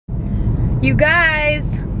You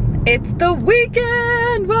guys, it's the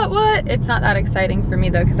weekend! What? It's not that exciting for me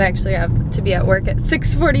though, because I actually have to be at work at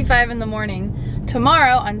 6:45 in the morning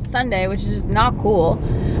tomorrow on Sunday, which is just not cool.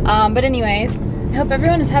 But anyways, I hope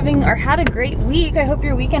everyone is having or had a great week. I hope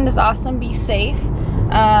your weekend is awesome. Be safe.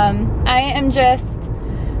 My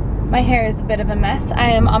hair is a bit of a mess. I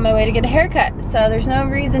am on my way to get a haircut, so there's no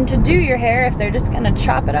reason to do your hair if they're just gonna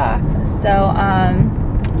chop it off. So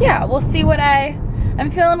yeah, we'll see what I'm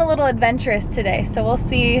feeling a little adventurous today, so we'll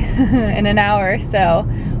see in an hour or so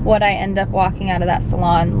what I end up walking out of that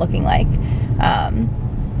salon looking like.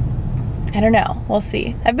 I don't know, we'll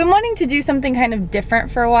see. I've been wanting to do something kind of different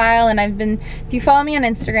for a while, and if you follow me on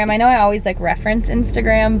Instagram, I know I always like reference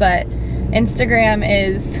Instagram, but Instagram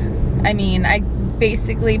is, I mean, I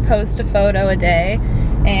basically post a photo a day,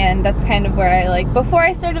 and that's kind of where before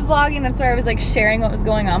I started vlogging, that's where I was like sharing what was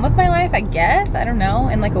going on with my life, I guess, I don't know,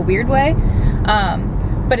 in like a weird way.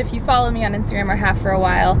 But if you follow me on Instagram or have for a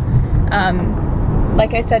while,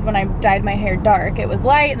 like I said, when I dyed my hair dark, it was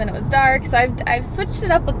light and then it was dark, so I've switched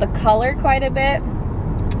it up with the color quite a bit,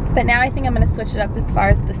 but now I think I'm gonna switch it up as far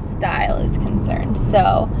as the style is concerned.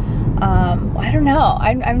 So I don't know,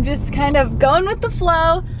 I'm just kind of going with the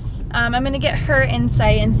flow. I'm gonna get her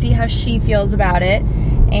insight and see how she feels about it,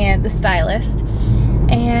 and the stylist,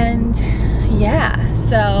 and yeah,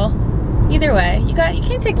 so either way, you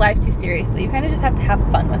can't take life too seriously. You kind of just have to have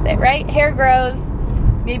fun with it, right? Hair grows.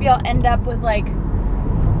 Maybe I'll end up with like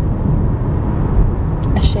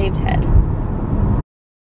a shaved head.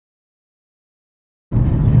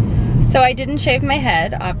 So I didn't shave my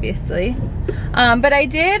head, obviously, but I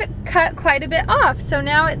did cut quite a bit off. So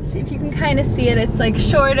now it's, if you can kind of see it, it's like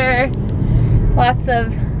shorter, lots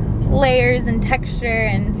of layers and texture,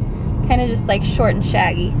 and kind of just like short and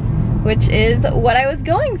shaggy, which is what I was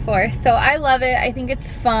going for. So I love it. I think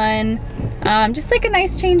it's fun. Just like a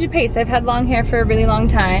nice change of pace. I've had long hair for a really long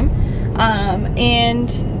time.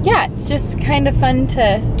 And yeah, it's just kind of fun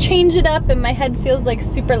to change it up, and my head feels like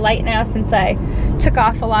super light now since I took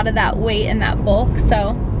off a lot of that weight and that bulk.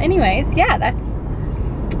 So anyways, yeah, that's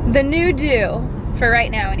the new do for right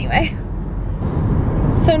now anyway.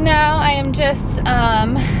 So now I am just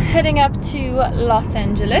heading up to Los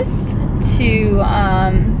Angeles to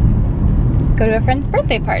go to a friend's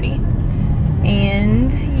birthday party,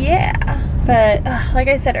 and yeah, but like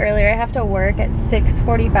I said earlier, I have to work at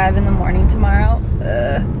 6:45 in the morning tomorrow,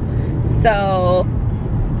 so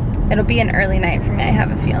it'll be an early night for me, I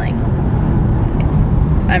have a feeling.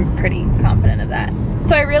 I'm pretty confident of that.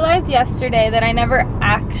 So I realized yesterday that I never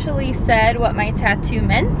actually said what my tattoo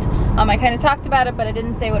meant. I kind of talked about it, but I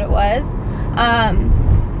didn't say what it was.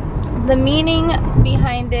 The meaning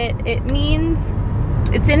behind it, it means,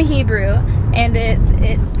 it's in Hebrew, and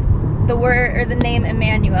it's the word, or the name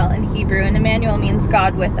Emmanuel in Hebrew, and Emmanuel means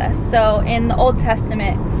God with us. So in the Old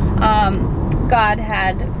Testament, God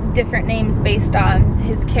had different names based on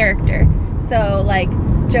his character. So like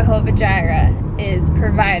Jehovah Jireh is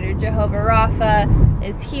provider, Jehovah Rapha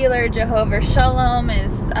is healer, Jehovah Shalom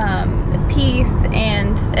is peace,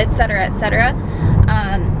 and etc., etc.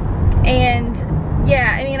 And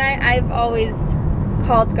yeah, I mean, I've always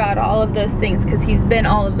called God all of those things because he's been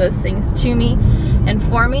all of those things to me and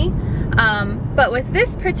for me. But with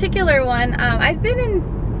this particular one, I've been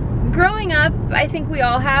in, growing up, I think we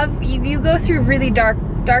all have, you go through really dark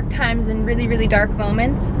times and really dark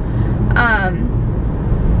moments,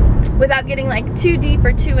 without getting like too deep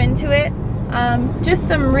or too into it. Just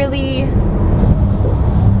some really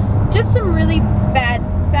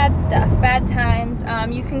bad stuff, bad times.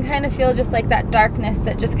 You can kind of feel just like that darkness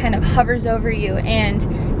that just kind of hovers over you,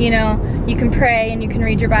 and you know, you can pray and you can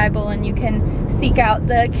read your Bible and you can seek out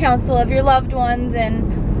the counsel of your loved ones,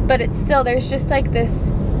 but it's still, there's just like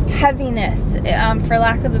this heaviness, for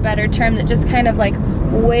lack of a better term, that just kind of like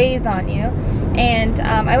weighs on you. And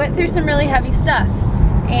I went through some really heavy stuff,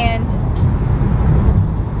 and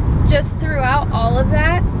just throughout all of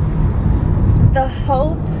that, the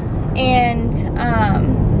hope and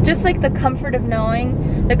just like the comfort of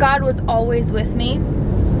knowing that God was always with me.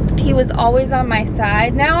 He was always on my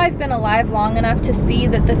side. Now I've been alive long enough to see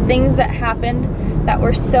that the things that happened that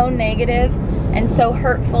were so negative and so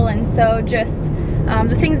hurtful and so just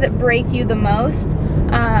the things that break you the most,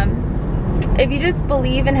 if you just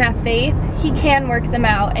believe and have faith, he can work them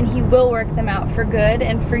out, and he will work them out for good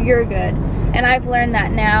and for your good. And I've learned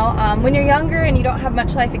that now. When you're younger and you don't have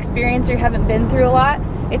much life experience or you haven't been through a lot,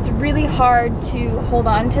 it's really hard to hold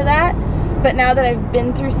on to that. But now that I've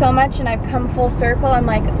been through so much and I've come full circle, I'm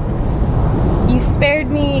like, you spared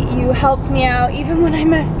me, you helped me out, even when I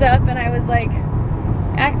messed up and I was like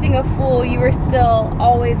acting a fool, you were still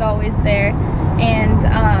always there. And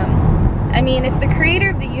mean, if the creator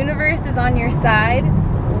of the universe is on your side,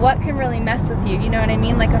 what can really mess with you? You know what I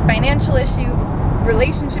mean? Like a financial issue,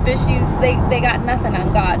 relationship issues, they got nothing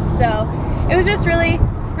on God. So it was just really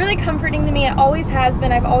comforting to me. It always has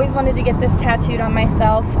been. I've always wanted to get this tattooed on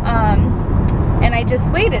myself, and I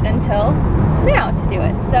just waited until now to do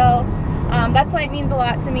it. So that's why it means a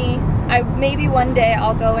lot to me. Maybe one day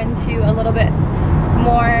I'll go into a little bit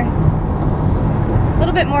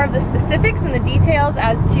more of the specifics and the details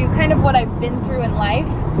as to kind of what I've been through in life.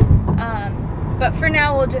 But for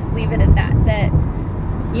now, we'll just leave it at that,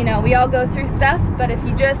 you know, we all go through stuff, but if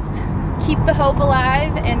you just keep the hope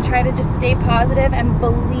alive and try to just stay positive and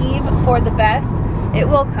believe for the best, it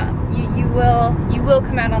will come. You will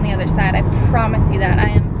come out on the other side. I promise you that. I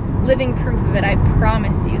am living proof of it. I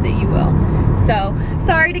promise you that you will. So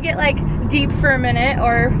sorry to get like deep for a minute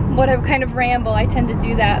or what a kind of ramble. I tend to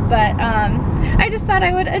do that, but I just thought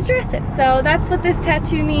I would address it. So that's what this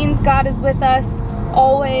tattoo means. God is with us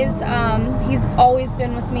always. He's always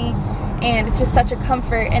been with me, and it's just such a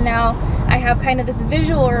comfort. And now I have kind of this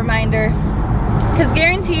visual reminder, because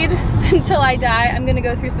guaranteed until I die I'm gonna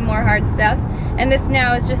go through some more hard stuff, and this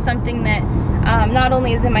now is just something that not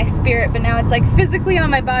only is in my spirit, but now it's like physically on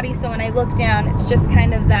my body. So when I look down, it's just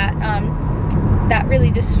kind of that that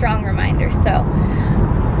really just strong reminder. So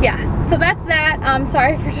yeah, so that's that. I'm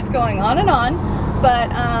sorry for just going on and on, but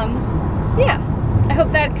yeah, I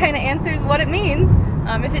hope that kind of answers what it means.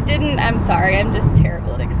 If it didn't, I'm sorry. I'm just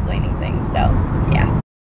terrible at explaining things. So yeah.